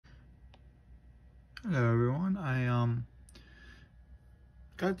Hello everyone. I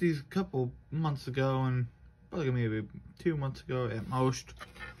got these a couple months ago, and probably maybe 2 months ago at most,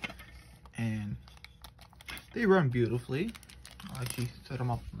 and they run beautifully. I'll actually set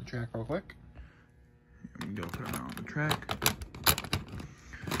them up on the track real quick. Here we go, put them on the track.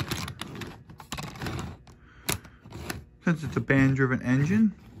 Since it's a band-driven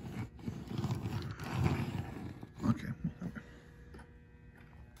engine. Okay.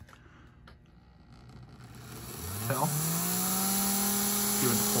 Tell.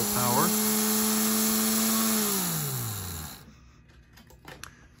 Give it full power.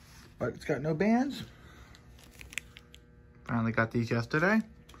 But it's got no bands. Finally got these yesterday.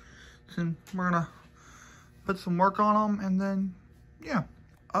 So we're gonna put some work on them, and then, yeah.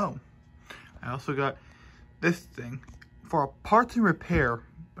 Oh, I also got this thing for parts and repair,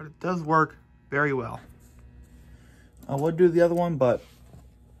 but it does work very well. I would do the other one, but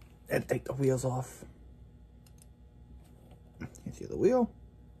I'd take the wheels off. Here's the other wheel.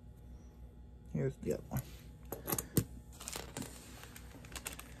 Here's the other one.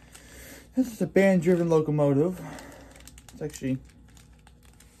 This is a band-driven locomotive. It's actually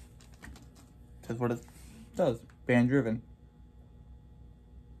says what it does. Band-driven.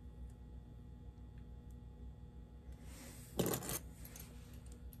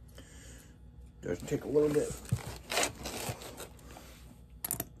 Does take a little bit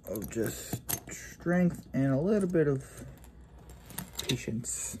of just strength and a little bit of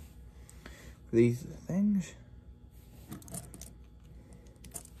patience for these things.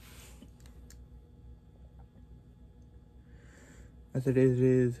 As it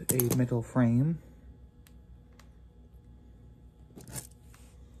is a metal frame.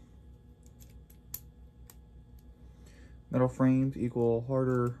 Metal frames equal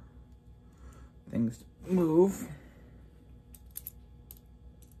harder things to move.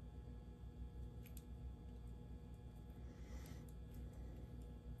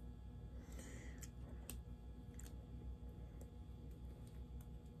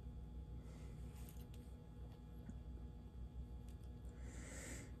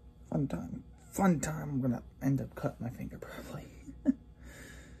 Fun time. Fun time. I'm gonna end up cutting my finger probably.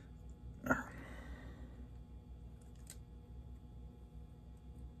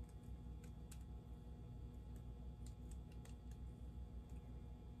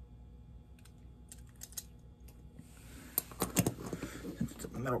 Since it's a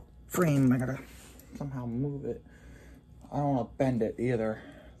metal frame, I gotta somehow move it. I don't wanna bend it either.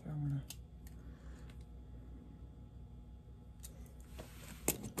 So I'm gonna...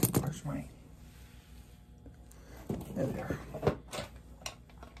 Where's my... There we are.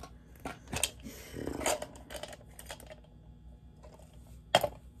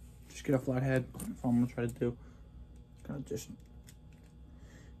 Just get a flat head. That's all I'm gonna try to do. Kind of just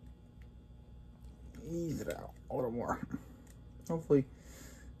ease it out a little more. Hopefully,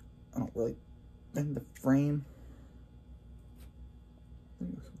 I don't really bend the frame.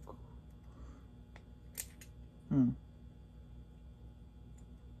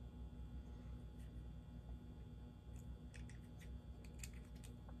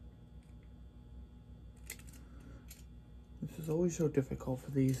 This is always so difficult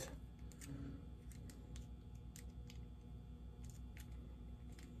for these.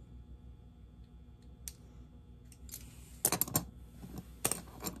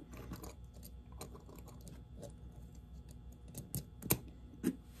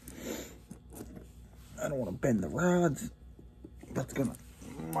 I don't want to bend the rods. That's gonna,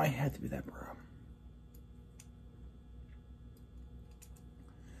 might have to be that problem.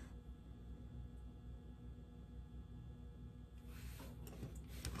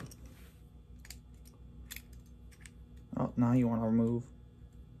 Oh, now you want to remove.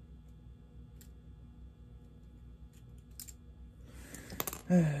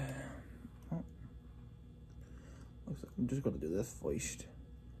 Oh. Looks like I'm just gonna do this first.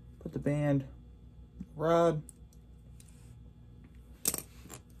 Put the band, rod.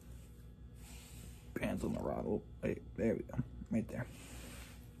 Bands on the rod. Oh, wait, there we go. Right there.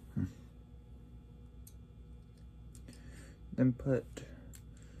 Then put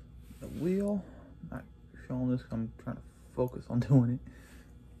the wheel. Not showing this, I'm trying to focus on doing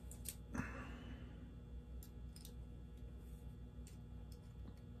it.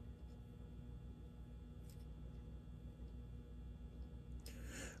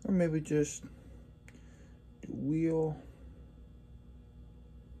 Or maybe just the wheel.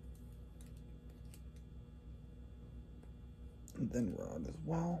 And then rod as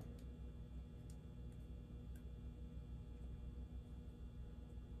well.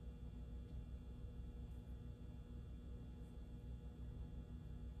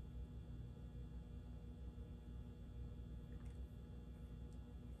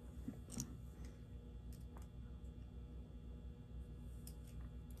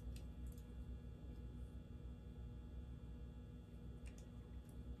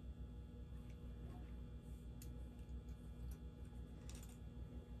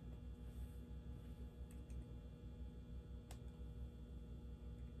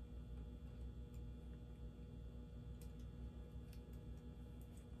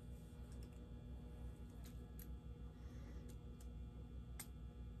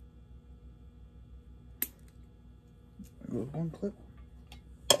 goes one clip.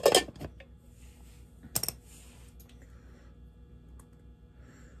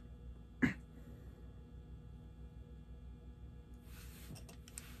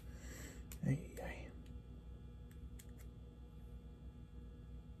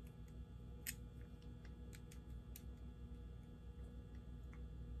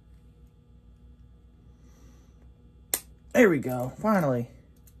 There we go, finally.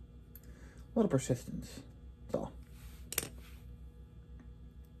 A little persistence, that's all.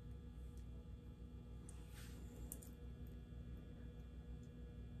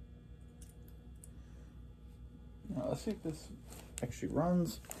 Now let's see if this actually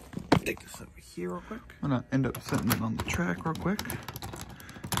runs. Take this over here real quick. I'm gonna end up setting it on the track real quick.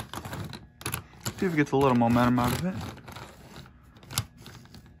 See if it gets a little momentum out of it.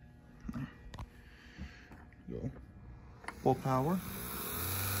 Go. Full power.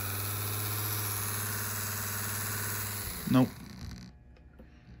 Nope.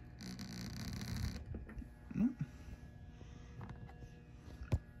 Nope.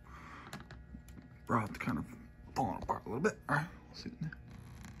 Rod's kind of falling apart a little bit. All right, we'll see.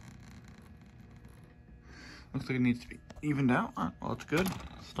 Looks like it needs to be evened out. All right, well, that's good.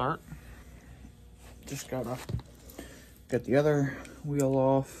 Start. Just gotta get the other wheel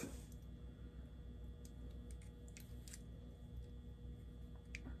off.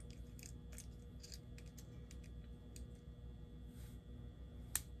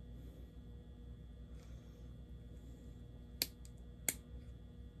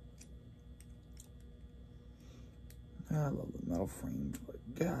 I love the metal frames, but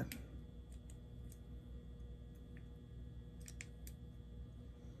God.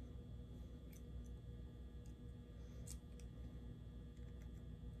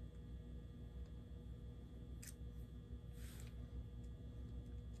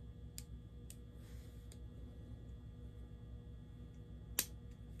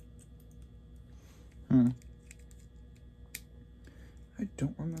 I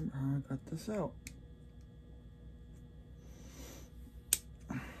don't remember how I got this out.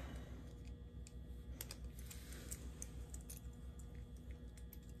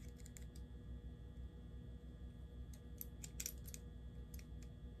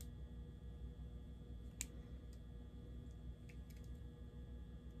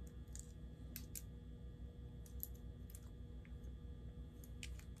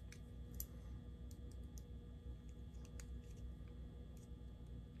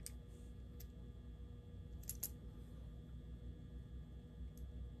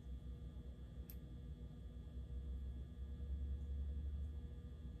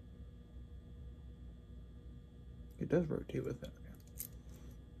 It does rotate with it.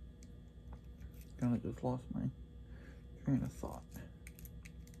 Kind of just lost my train of thought.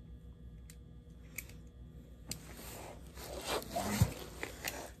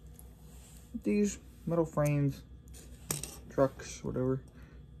 These metal frames, trucks, whatever,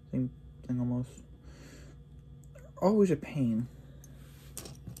 same thing almost, always a pain.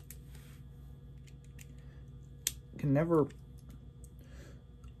 Can never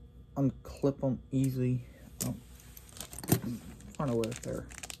unclip them easily. I don't know where there.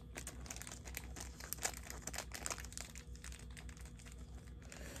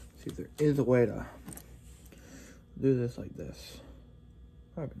 See if there is a way to do this like this.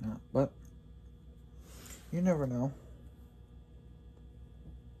 Probably not, but you never know.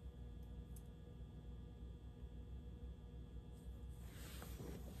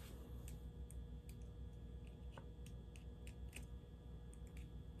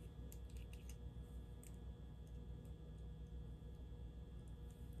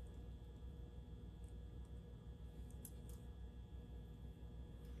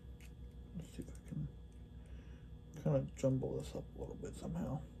 See if I can kind of jumble this up a little bit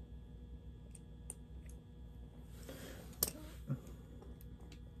somehow.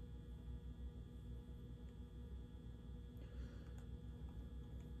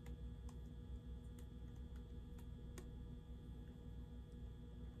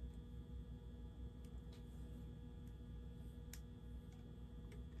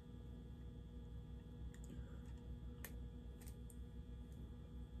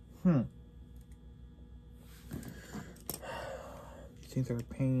 These are a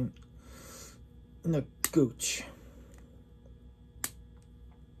pain in the gooch.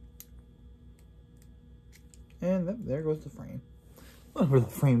 And there goes the frame. Wonder the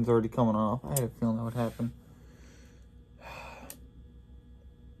frame's already coming off. I had a feeling that would happen.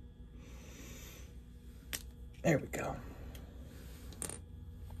 There we go.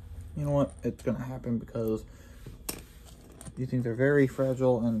 You know what? It's gonna happen because these things are very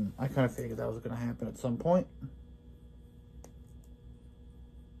fragile, and I kind of figured that was gonna happen at some point.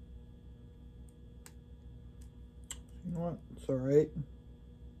 It's all right.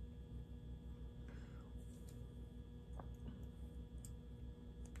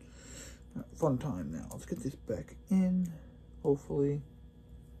 Fun time now. Let's get this back in, hopefully.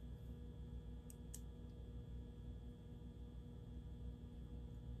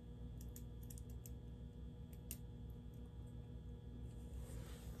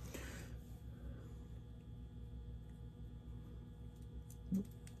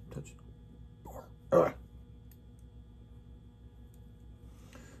 Touch it. Let's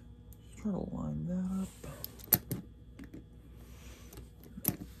try to line that up.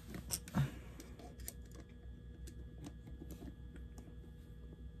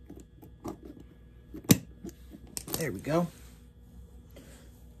 There we go.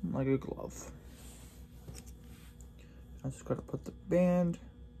 Like a glove. I just gotta put the band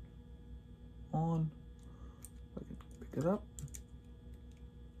on. I can pick it up.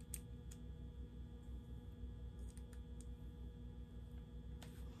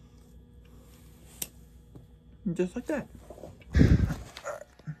 And just like that.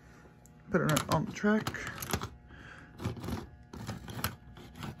 Put it on the track.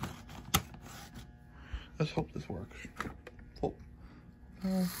 Let's hope this works. Hope.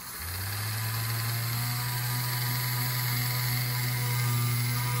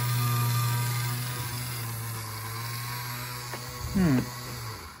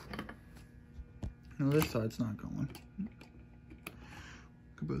 No, this side's not going.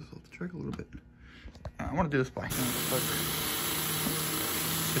 Could put this off the track a little bit. I want to do this by hand.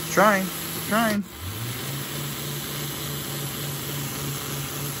 It's trying. It's trying.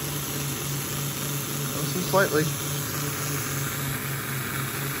 Just slightly.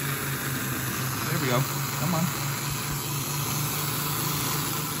 There we go. Come on.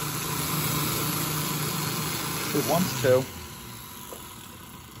 It wants to.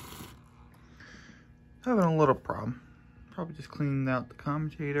 Having a little problem. Probably just cleaning out the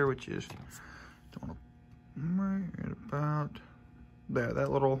commutator, which is right about there. That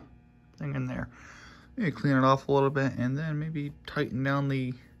little thing in there. Maybe clean it off a little bit, and then maybe tighten down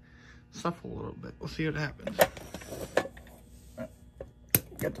the stuff a little bit. We'll see what happens.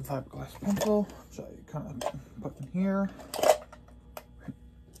 Get the fiberglass pencil, so you kind of put in here.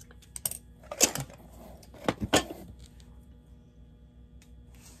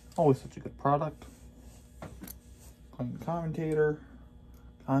 Always such a good product. Clean the commutator.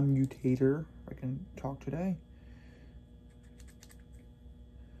 I can talk today.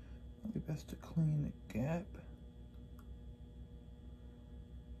 It'd be best to clean the gap.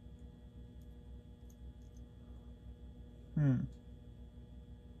 Undo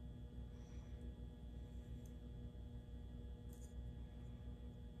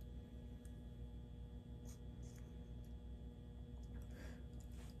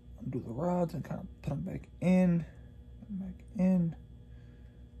the rods and kind of put them back in.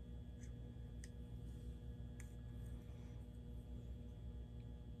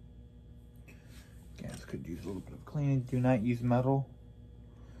 Gas could use a little bit of cleaning. Do not use metal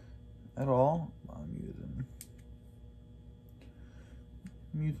at all. I'm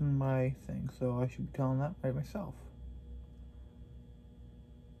using my thing, so I should be telling that by myself.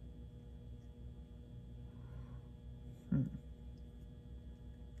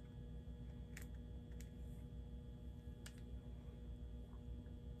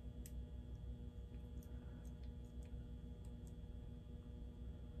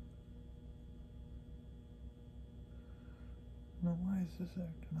 Now, why is this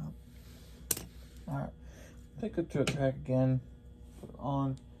acting up? Alright, take it to a track again, put it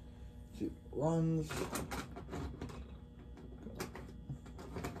on, see if it runs.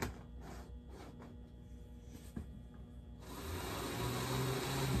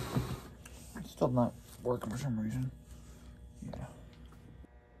 It's still not working for some reason. Yeah.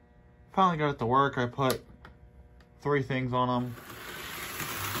 Finally got it to work. I put 3 things on them.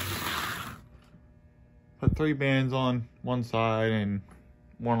 Put 3 bands on one side and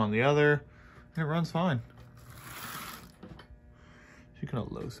 1 on the other, and it runs fine. See kind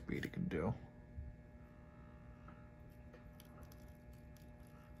of low speed it can do.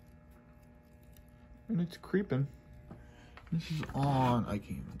 And it's creeping. This is on, I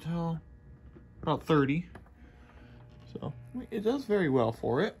can't even tell, about 30. So it does very well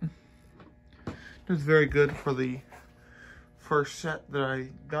for it. It does very good for the first set that I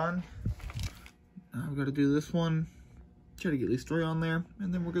done. I've got to do this one, try to get at least 3 on there,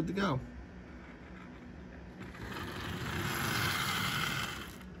 and then we're good to go.